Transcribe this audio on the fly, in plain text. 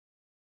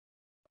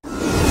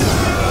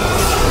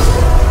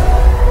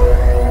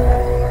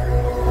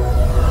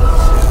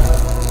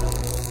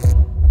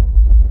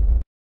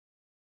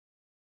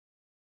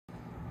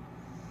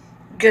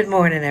Good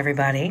morning,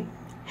 everybody.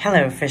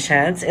 Hello, fish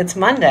heads. It's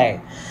Monday.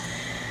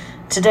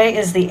 Today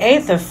is the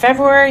 8th of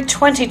February,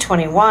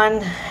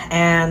 2021,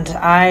 and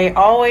I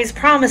always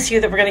promise you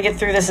that we're going to get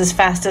through this as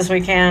fast as we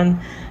can,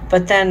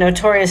 but then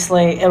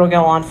notoriously it'll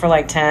go on for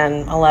like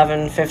 10,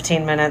 11,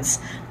 15 minutes.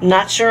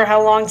 Not sure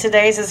how long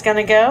today's is going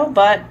to go,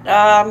 but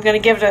I'm going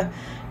to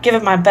give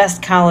it my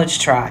best college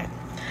try.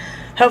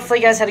 Hopefully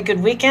you guys had a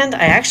good weekend.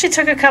 I actually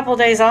took a couple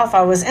days off.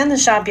 I was in the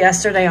shop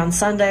yesterday on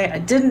Sunday. I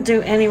didn't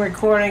do any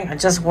recording. I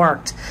just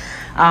worked.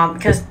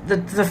 Because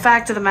the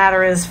fact of the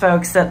matter is,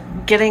 folks,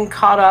 that getting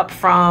caught up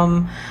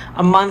from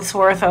a month's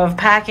worth of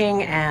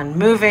packing and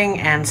moving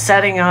and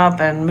setting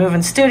up and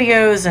moving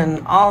studios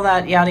and all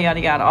that yada,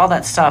 yada, yada, all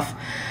that stuff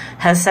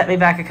has set me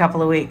back a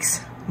couple of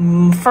weeks.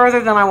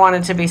 Further than I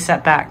wanted to be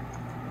set back.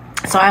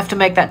 So I have to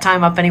make that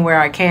time up anywhere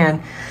I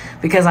can,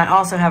 because I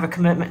also have a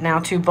commitment now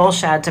to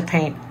Bullshad to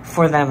paint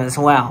for them as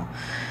well.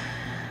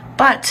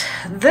 But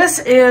this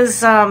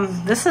is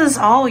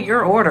all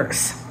your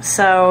orders.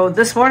 So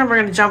this morning we're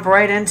going to jump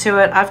right into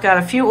it. I've got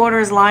a few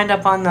orders lined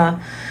up on the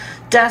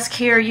desk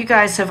here. You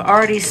guys have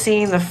already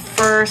seen the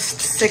first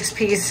 6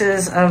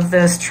 pieces of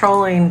this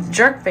trolling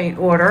jerkbait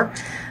order.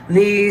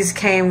 These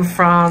came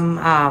from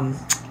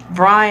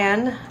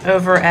Brian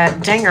over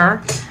at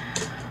Dinger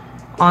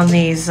on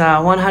these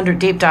 100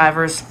 deep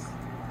divers.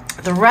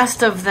 The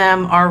rest of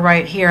them are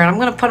right here, and I'm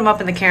going to put them up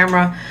in the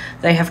camera.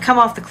 They have come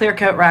off the clear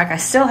coat rack. I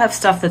still have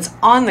stuff that's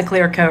on the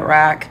clear coat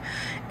rack.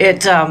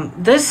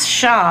 This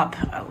shop,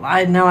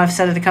 I know I've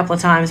said it a couple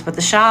of times, but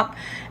the shop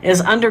is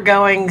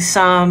undergoing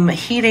some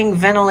heating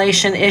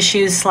ventilation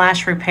issues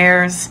 /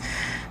 repairs.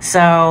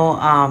 So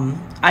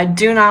I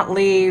do not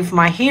leave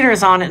my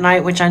heaters on at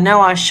night, which I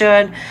know I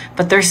should,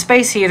 but they're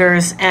space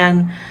heaters,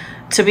 and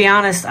to be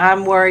honest,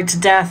 I'm worried to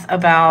death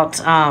about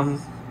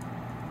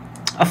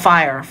a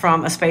fire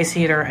from a space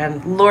heater,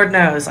 and Lord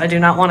knows I do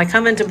not want to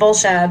come into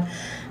Bullshad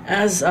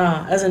as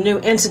a new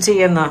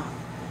entity in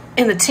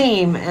the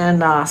team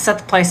and set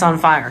the place on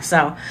fire.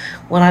 So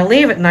when I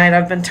leave at night,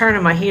 I've been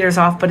turning my heaters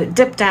off, but it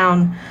dipped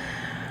down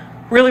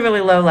really,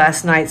 really low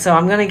last night. So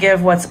I'm going to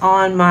give what's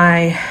on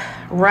my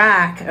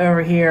rack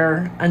over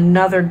here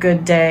another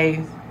good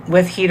day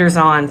with heaters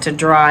on to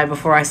dry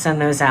before I send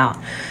those out.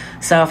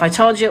 So if I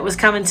told you it was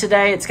coming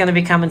today, it's going to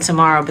be coming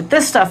tomorrow. But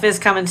this stuff is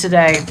coming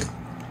today.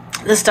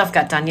 This stuff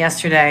got done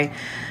yesterday.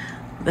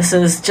 This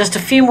is just a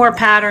few more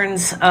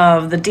patterns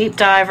of the deep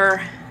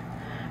diver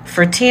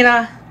for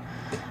Tina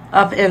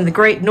up in the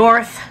Great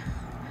North.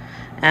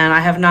 And I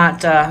have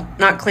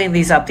not cleaned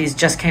these up. These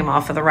just came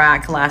off of the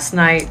rack last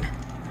night.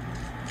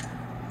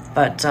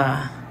 But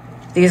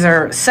these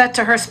are set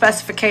to her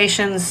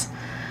specifications.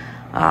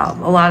 A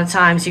lot of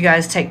times you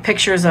guys take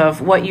pictures of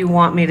what you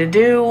want me to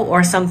do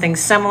or something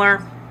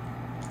similar,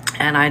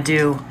 and I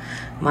do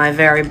my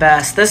very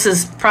best. This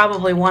is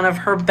probably one of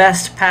her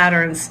best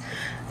patterns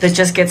that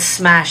just gets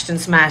smashed and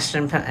smashed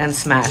and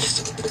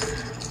smashed.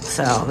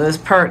 So those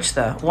perch,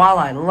 the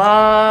walleye,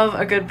 love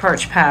a good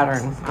perch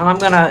pattern.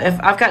 And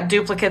I've got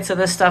duplicates of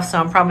this stuff, so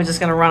I'm probably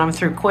just gonna run them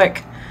through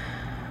quick.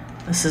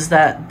 This is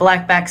that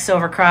blackback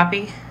silver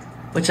crappie,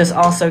 which is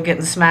also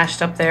getting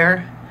smashed up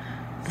there.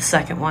 The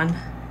second one.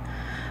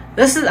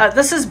 This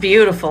is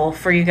beautiful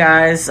for you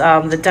guys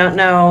that don't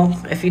know.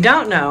 If you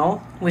don't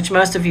know, which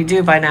most of you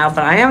do by now,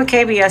 but I am a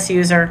KBS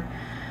user.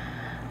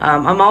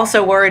 I'm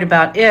also worried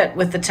about it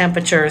with the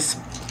temperatures,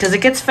 because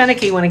it gets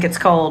finicky when it gets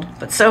cold.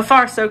 But so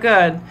far, so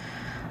good.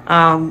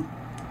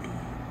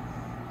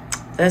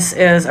 This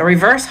is a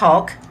reverse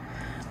Hulk,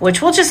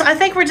 which I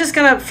think we're just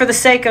gonna, for the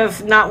sake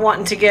of not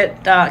wanting to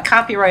get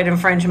copyright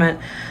infringement,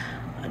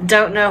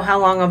 don't know how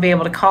long I'll be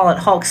able to call it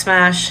Hulk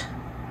Smash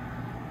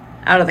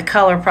out of the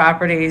color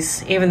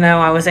properties, even though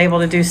I was able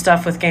to do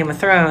stuff with Game of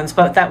Thrones,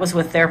 but that was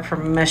with their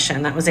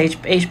permission. That was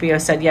HBO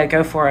said, yeah,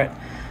 go for it.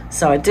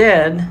 So I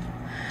did.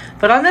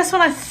 But on this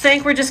one, I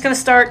think we're just going to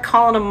start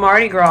calling them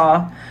Mardi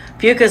Gras.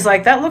 Puka's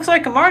like, that looks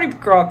like a Mardi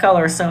Gras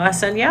color. So I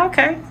said, yeah,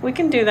 okay, we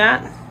can do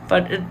that.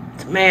 But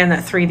man,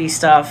 that 3D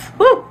stuff,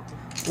 whoo!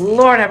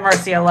 Lord have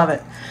mercy, I love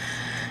it.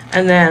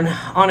 And then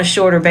on a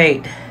shorter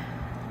bait.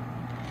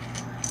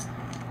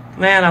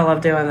 Man, I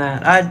love doing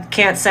that. I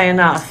can't say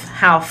enough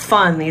how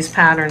fun these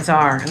patterns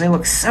are, and they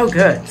look so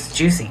good. It's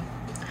juicy.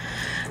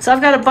 So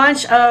I've got a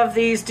bunch of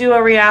these Duo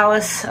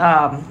Realis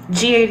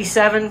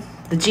G87,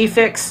 the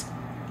G-Fix.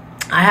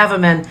 I have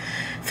them in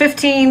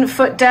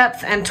 15-foot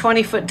depth and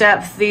 20-foot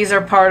depth. These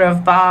are part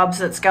of Bob's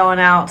that's going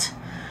out.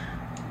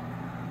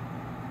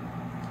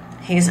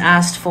 He's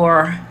asked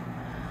for,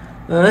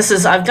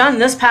 I've done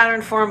this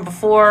pattern for him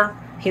before.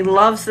 He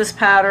loves this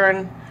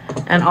pattern,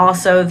 and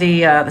also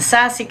the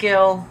Sassy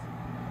Gill.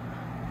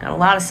 Got a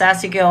lot of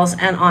Sassy Gills,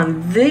 and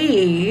on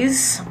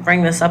these,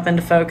 bring this up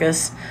into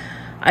focus,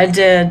 I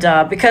did,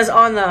 because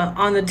on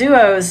the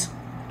Duos,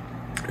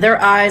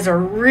 their eyes are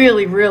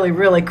really, really,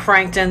 really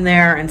cranked in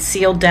there and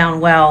sealed down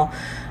well.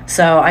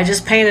 So I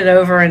just painted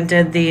over and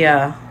did the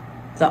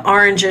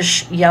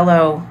orangish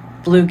yellow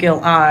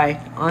bluegill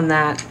eye on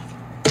that.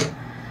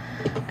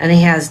 And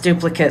he has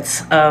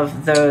duplicates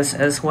of those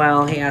as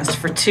well. He asked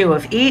for 2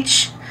 of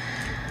each.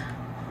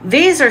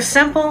 These are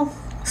simple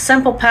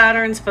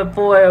patterns, but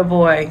boy, oh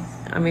boy.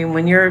 I mean,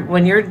 when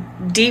you're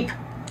deep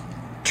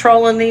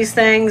trolling these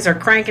things or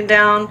cranking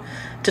down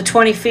to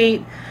 20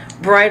 feet,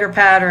 brighter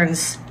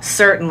patterns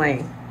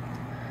certainly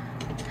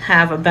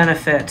have a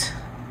benefit.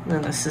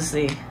 And this is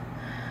the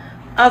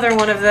other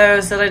one of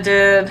those that I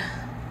did.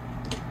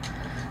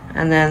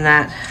 And then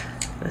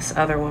this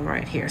other one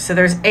right here. So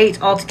there's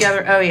 8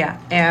 altogether. Oh yeah,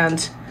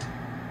 and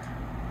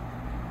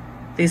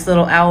these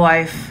little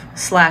alewife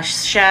 /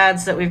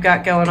 shads that we've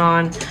got going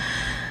on.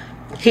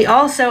 He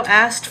also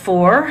asked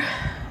for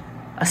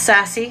a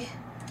sassy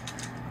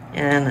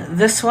and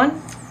this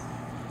one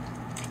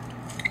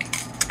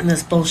and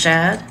this bull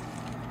shad.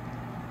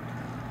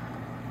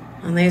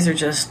 And these are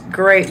just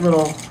great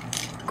little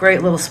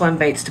swim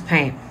baits to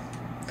paint.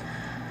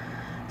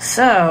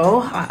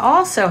 So I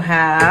also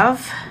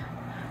have,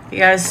 you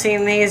guys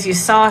seen these? You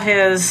saw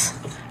his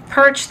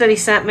perch that he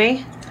sent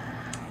me.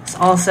 It's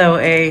also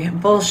a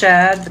bull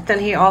shad, but then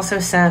he also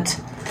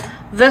sent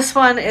this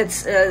one.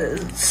 It's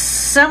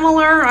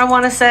similar, I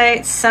want to say.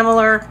 It's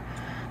similar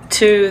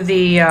to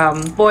the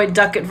Boyd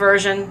Duckett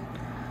version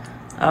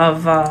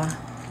of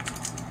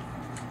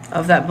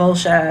that bull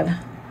shad,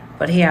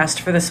 but he asked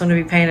for this one to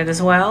be painted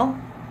as well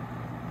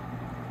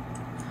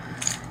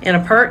in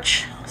a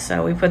perch,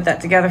 so we put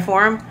that together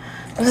for him.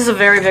 This is a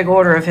very big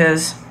order of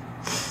his.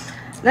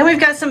 Then we've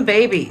got some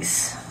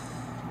babies.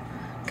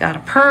 Got a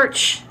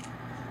perch,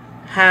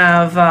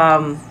 have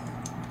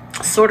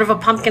sort of a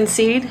pumpkin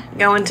seed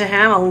going to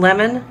him, a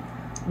lemon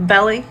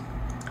belly,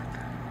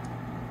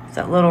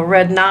 that little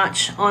red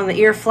notch on the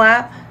ear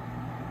flap.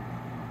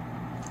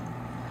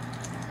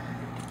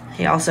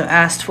 He also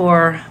asked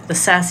for the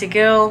sassy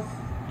gill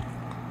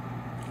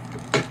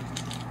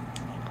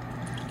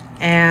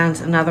and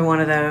another one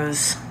of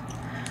those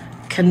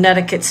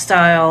Connecticut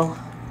style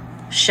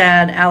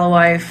shad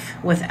alewife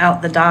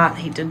without the dot.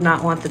 He did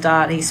not want the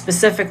dot. He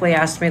specifically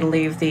asked me to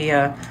leave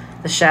the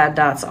shad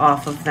dots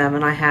off of them,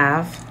 and I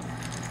have.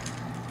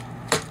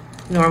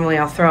 Normally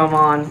I'll throw them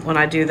on when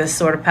I do this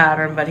sort of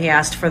pattern, but he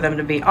asked for them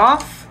to be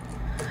off.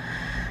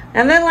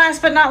 And then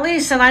last but not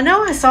least, and I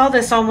know I saw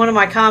this on one of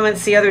my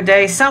comments the other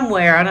day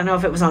somewhere, I don't know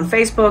if it was on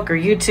Facebook or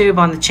YouTube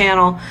on the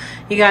channel,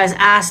 you guys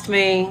asked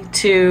me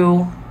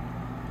to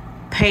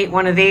paint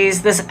one of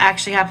these. This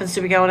actually happens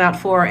to be going out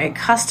for a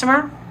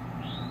customer.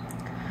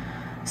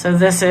 So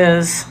this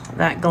is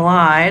that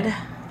glide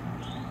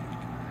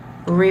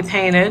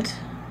repainted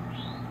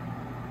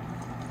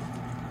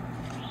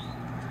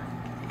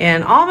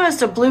in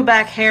almost a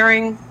blueback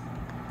herring,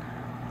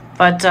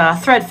 but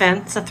thread fin.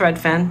 It's a thread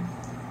fin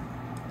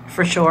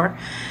for sure.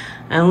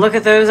 And look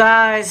at those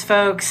eyes,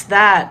 folks.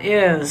 That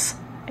is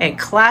a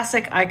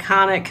classic,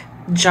 iconic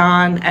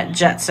John at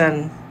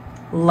Jetson.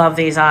 Love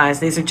these eyes.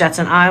 These are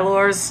Jetson eye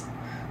lures,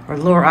 or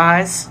lure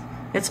eyes.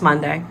 It's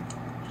Monday.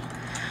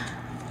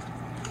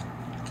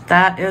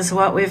 That is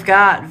what we've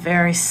got.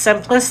 Very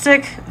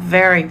simplistic,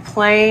 very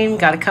plain.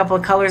 Got a couple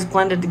of colors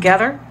blended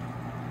together.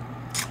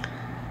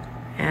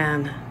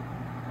 And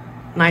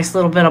nice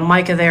little bit of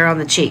mica there on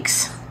the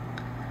cheeks.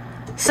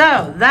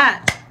 So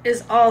that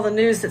is all the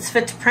news that's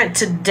fit to print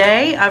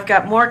today. I've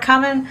got more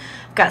coming.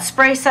 Got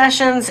spray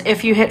sessions.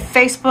 If you hit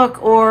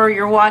Facebook or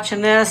you're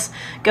watching this,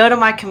 go to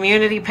my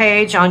community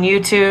page on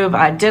YouTube.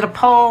 I did a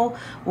poll.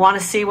 Want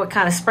to see what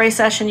kind of spray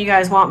session you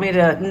guys want me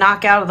to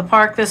knock out of the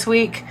park this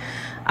week?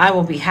 I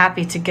will be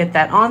happy to get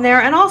that on there,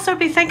 and also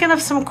be thinking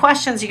of some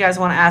questions you guys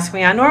want to ask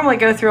me. I normally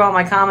go through all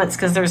my comments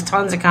because there's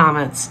tons of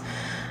comments,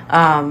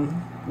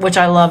 which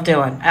I love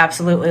doing.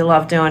 Absolutely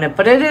love doing it.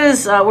 But it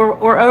is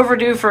we're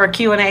overdue for a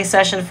Q&A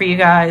session for you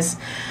guys.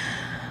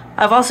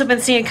 I've also been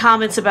seeing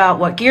comments about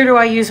what gear do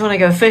I use when I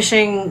go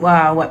fishing,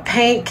 what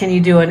paint, can you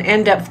do an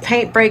in-depth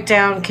paint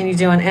breakdown, can you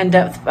do an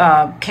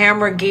in-depth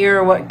camera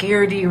gear, what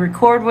gear do you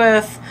record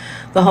with,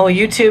 the whole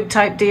YouTube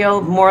type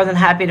deal. More than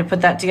happy to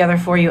put that together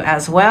for you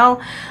as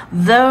well.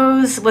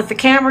 Those with the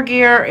camera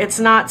gear, it's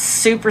not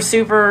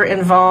super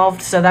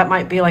involved, so that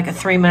might be like a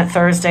 3-minute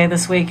Thursday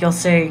this week, you'll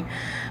see.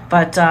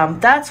 But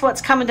that's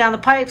what's coming down the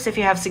pipes. If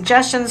you have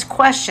suggestions,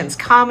 questions,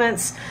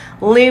 comments,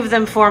 leave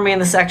them for me in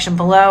the section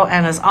below.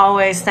 And as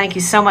always, thank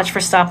you so much for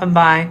stopping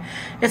by.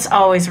 It's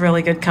always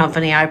really good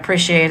company. I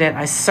appreciate it.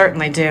 I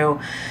certainly do.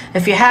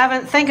 If you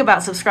haven't, think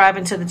about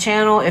subscribing to the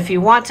channel. If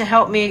you want to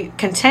help me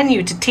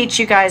continue to teach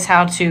you guys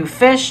how to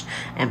fish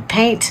and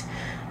paint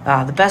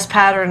the best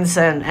patterns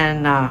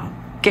and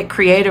get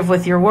creative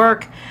with your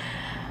work,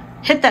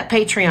 hit that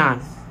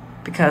Patreon,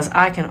 because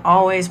I can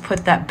always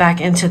put that back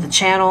into the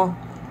channel.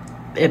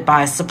 It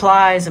buys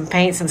supplies and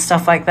paints and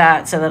stuff like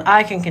that so that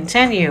I can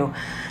continue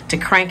to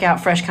crank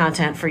out fresh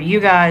content for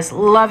you guys.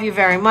 Love you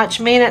very much.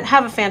 Mean it.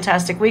 Have a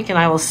fantastic week, and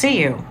I will see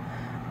you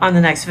on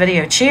the next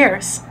video.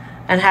 Cheers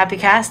and happy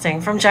casting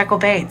from Jekyll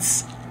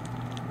Baits.